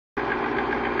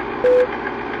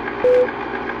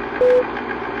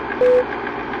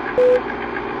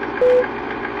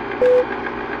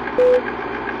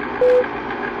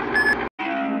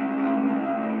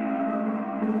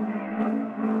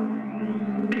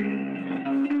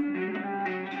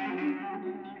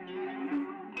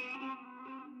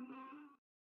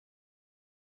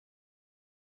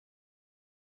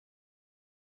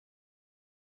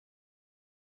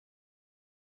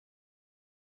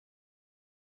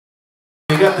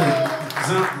We got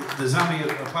the zombie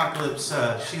apocalypse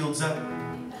shields up,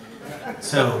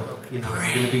 so you know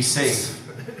we're going to be safe.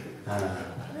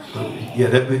 Yeah,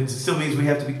 that still means we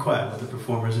have to be quiet while the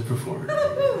performers are performing.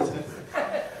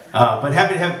 But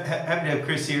happy to have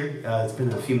Chris here. It's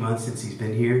been a few months since he's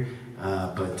been here,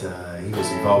 but he was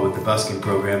involved with the busking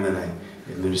program that I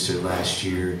administered last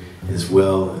year as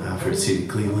well for the city of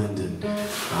Cleveland, and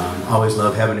always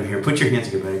love having him here. Put your hands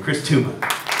together, buddy. Chris Tuma.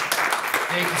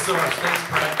 Thank you so much. Thanks,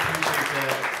 Brent. Appreciate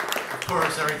that. Of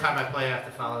course, every time I play, I have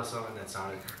to follow something that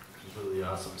sounded completely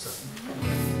awesome. So,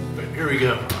 but here we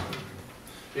go.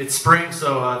 It's spring,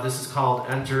 so this is called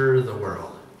Enter the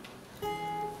World.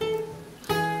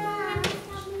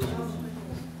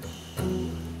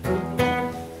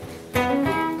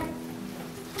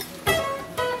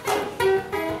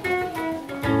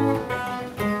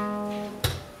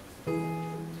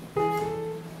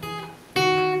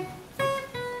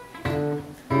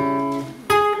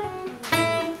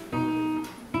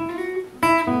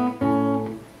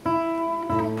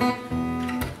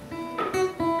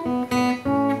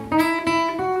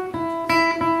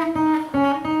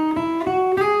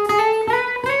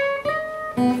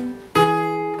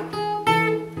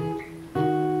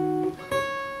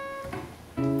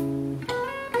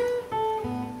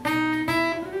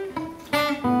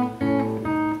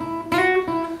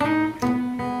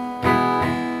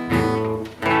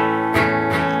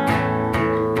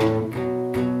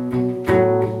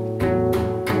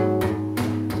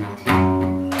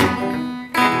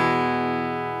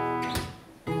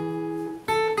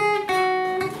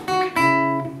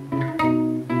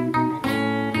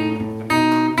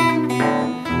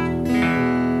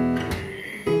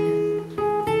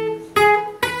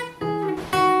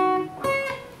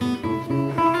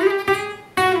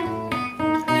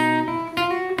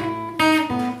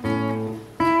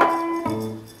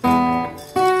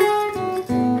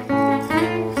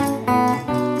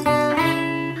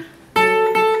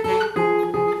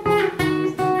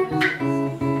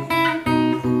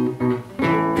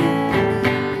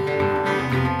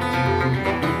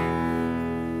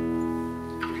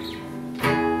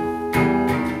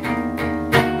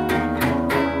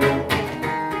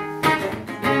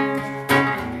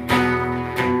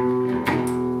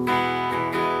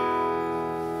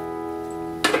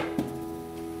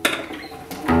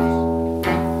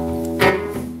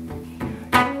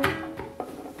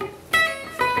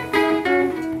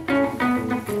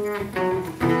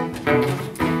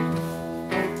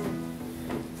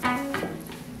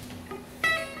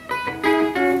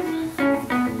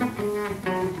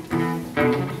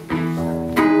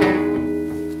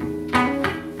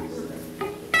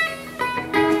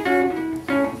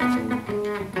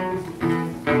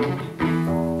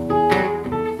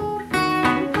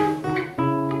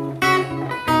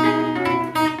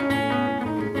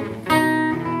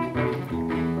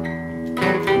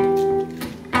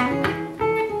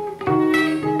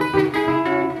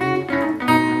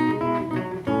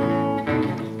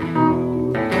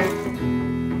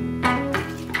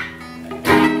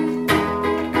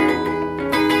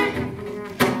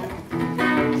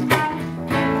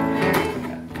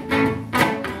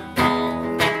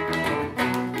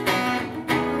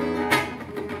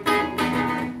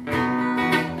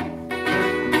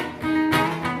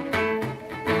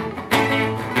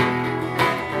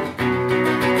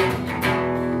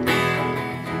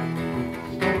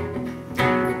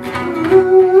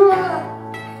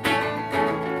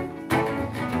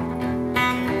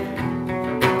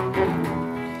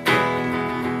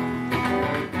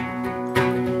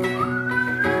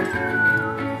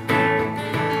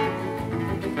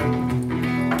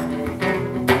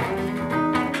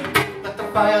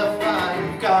 Firefly,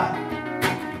 you've got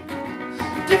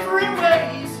different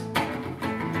ways,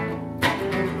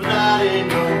 but not in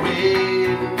no way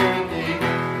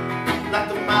like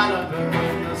the minor bird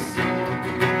you'll sing.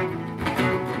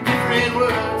 Different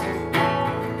words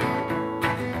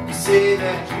you say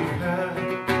that you heard,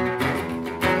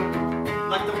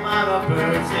 like the minor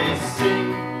birds they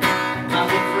sing, like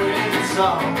different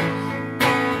songs,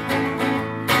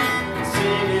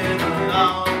 singing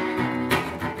along.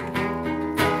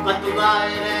 Like the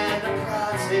light and the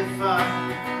prize they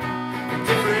fight,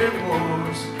 different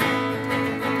wars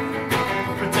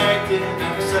conducting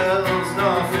themselves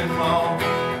nothing more.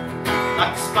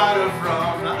 Like the spider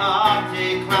from the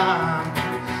arcade climb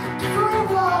different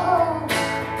walls,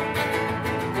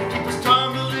 keep us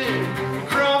tumbling,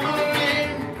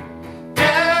 crumbling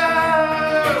down.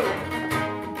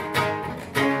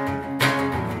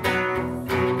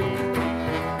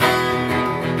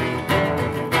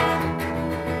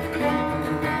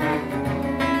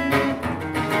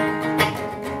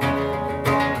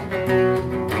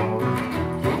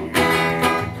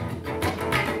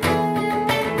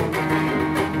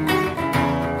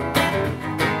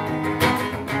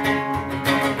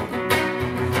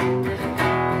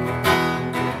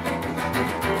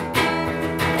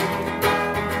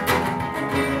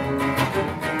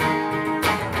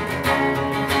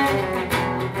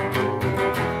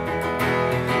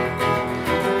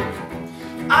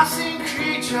 I've seen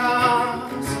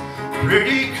creatures,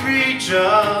 pretty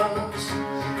creatures,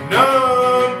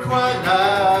 none quite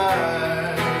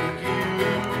like you.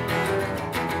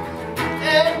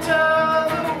 Enter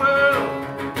the world,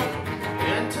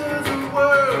 enter the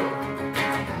world,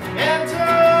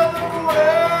 enter the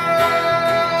world.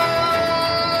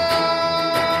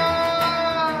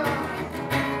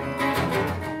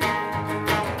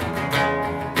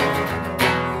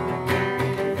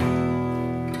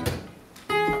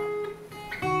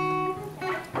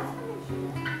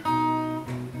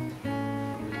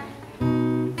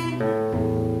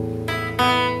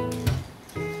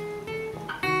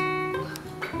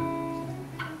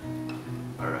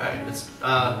 It's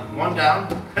one down.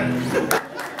 It's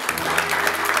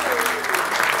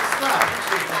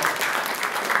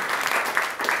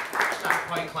not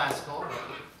quite classical, but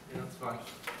you know, it's fun.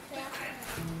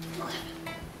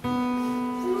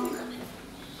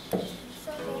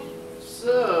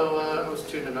 So I was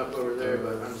tuning up over there,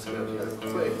 but I'm just gonna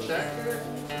play a check here.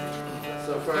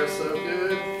 So far, so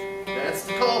good. That's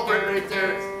the culprit right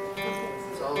there.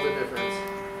 It's all the difference.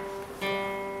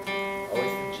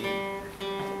 Always the G.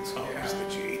 It's always the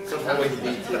G. Always the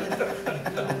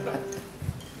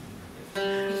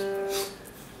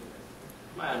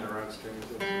Am I on the wrong string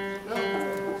too? No.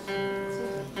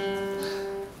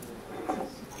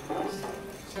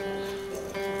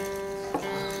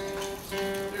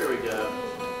 Here we go.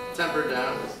 Temper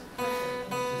down.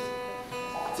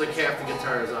 It's like half the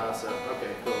guitar is awesome.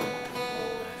 Okay, cool.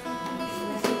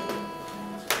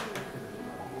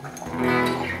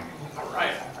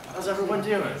 Alright. How's everyone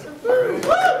doing?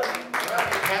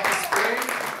 Happy spring.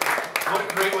 What a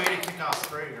great way to kick off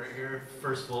spring right here.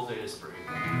 First full day of spring.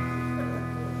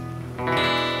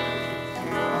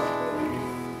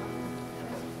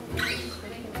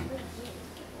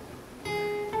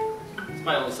 It's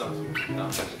my only song. No.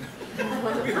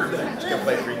 We heard that. Just gonna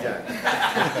play 3 times.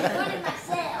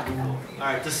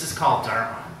 Alright, this is called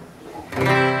Dharma.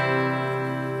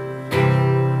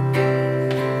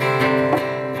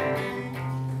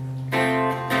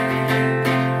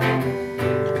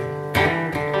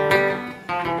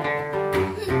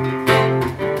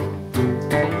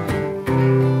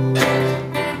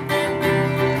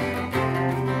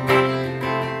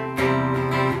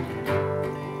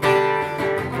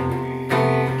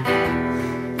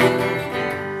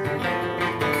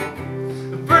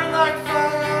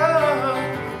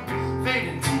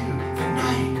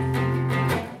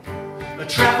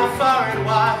 Travel far and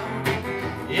wide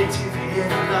into the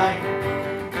inner light.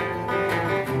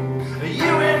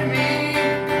 You and me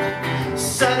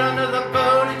sat under the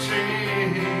Bodhi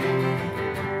tree,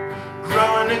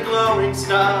 growing the glowing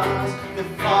stars that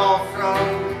fall from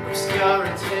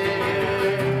obscurity.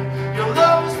 Your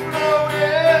love is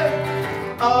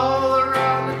flowing all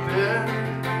around the bend.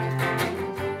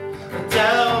 The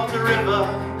Delta River,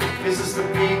 is this the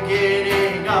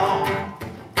beginning or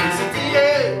is it the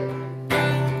end?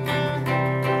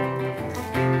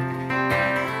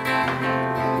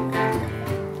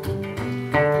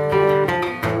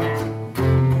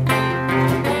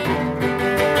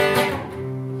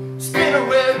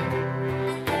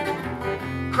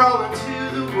 Crawling to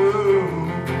the womb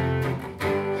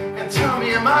and tell me,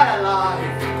 am I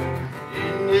alive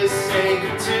in this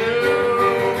sacred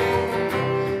tomb?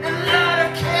 And light a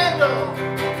candle,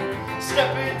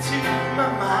 step into my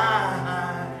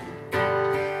mind.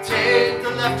 Take the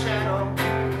left channel,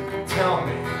 tell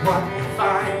me what you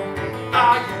find.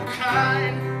 Are you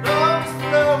kind? Love is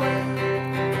flowing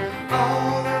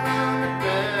all around the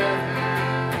bed.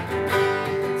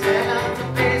 Down to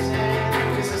basic,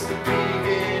 this is the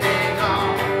beginning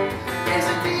of, is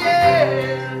it the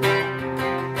end?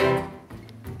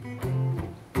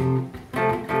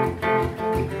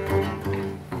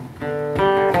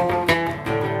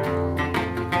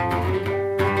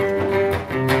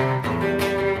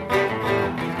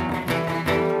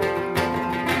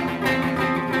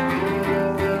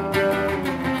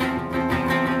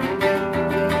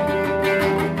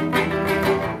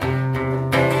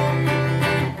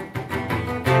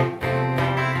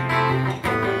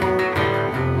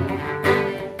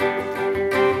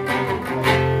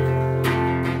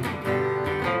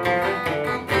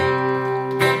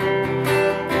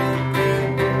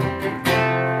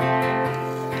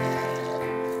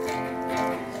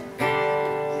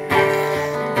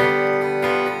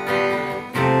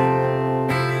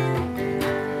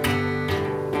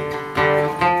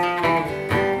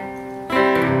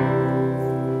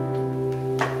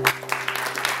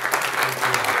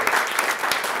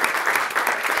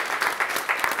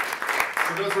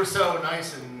 were so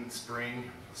nice and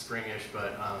springish,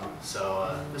 but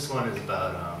this one is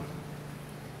about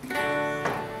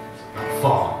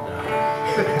fall. No.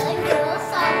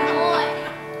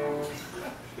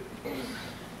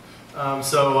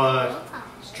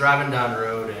 Was driving down the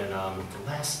road, and the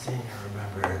last thing I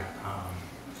remember,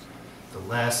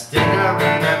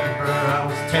 I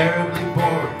was terribly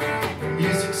bored. The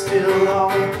music's still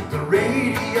on the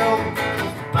radio.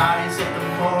 Bodies at the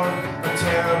morgue, a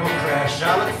terrible crash. I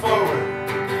look forward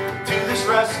to this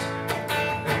rest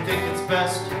and think it's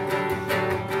best to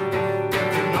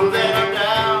know that I'm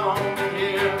down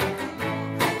here.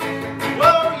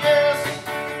 Whoa, yes.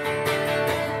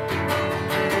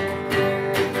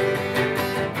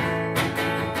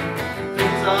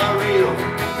 Things are real,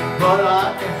 but I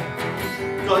am.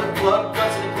 Got blood,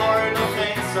 guts, and glory, no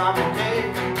thanks, I'm okay.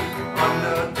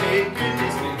 Undertaking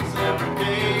these things every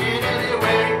day in any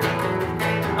way.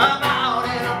 I'm out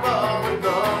and above with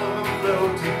love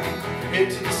floating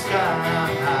into the sky.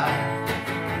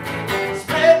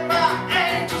 Spread my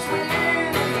angels'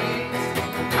 wings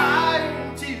high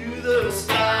into the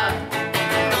sky.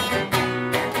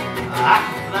 I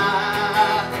can fly.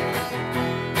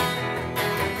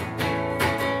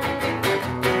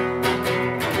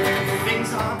 Things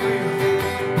aren't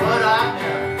real, but I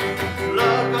am.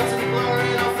 Love, guts, and glory,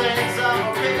 no thanks, I'm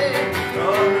okay.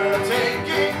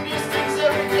 Undertaking these things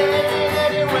every day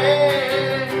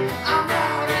anyway. I'm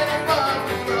out and above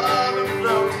with love and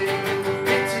floating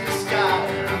into the sky,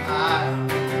 and I'm high.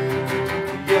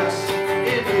 Yes,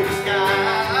 into the sky.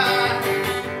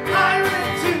 Higher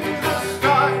into the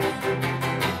sky.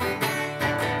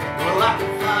 Well, I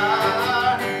can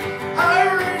fly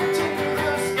higher into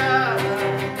the sky.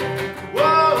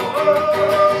 Whoa, whoa,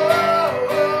 whoa,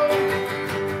 whoa.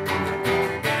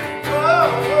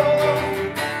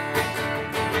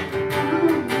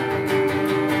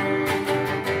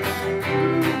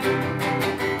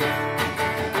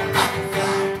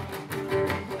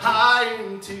 High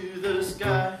into the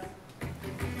sky.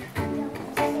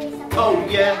 Oh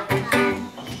yeah,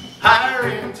 higher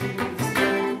into the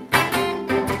sky.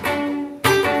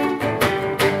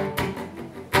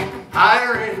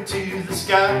 Higher into the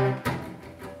sky.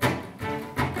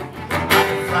 I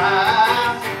can fly.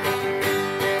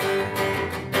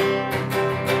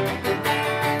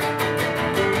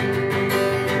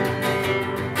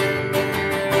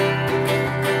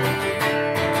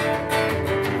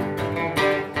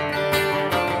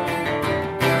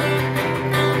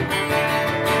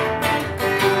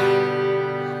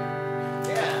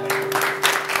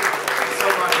 So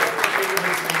much. I appreciate you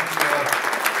listening to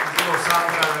these little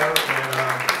songs I wrote, and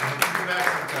I'll come back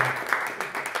sometime.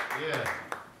 Yeah.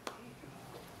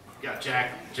 Got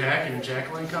Jack and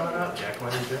Jacqueline coming up.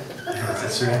 Jacqueline and Jack. Yes,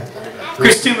 that's right.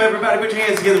 Chris Tuma, everybody, put your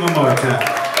hands together one more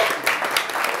time.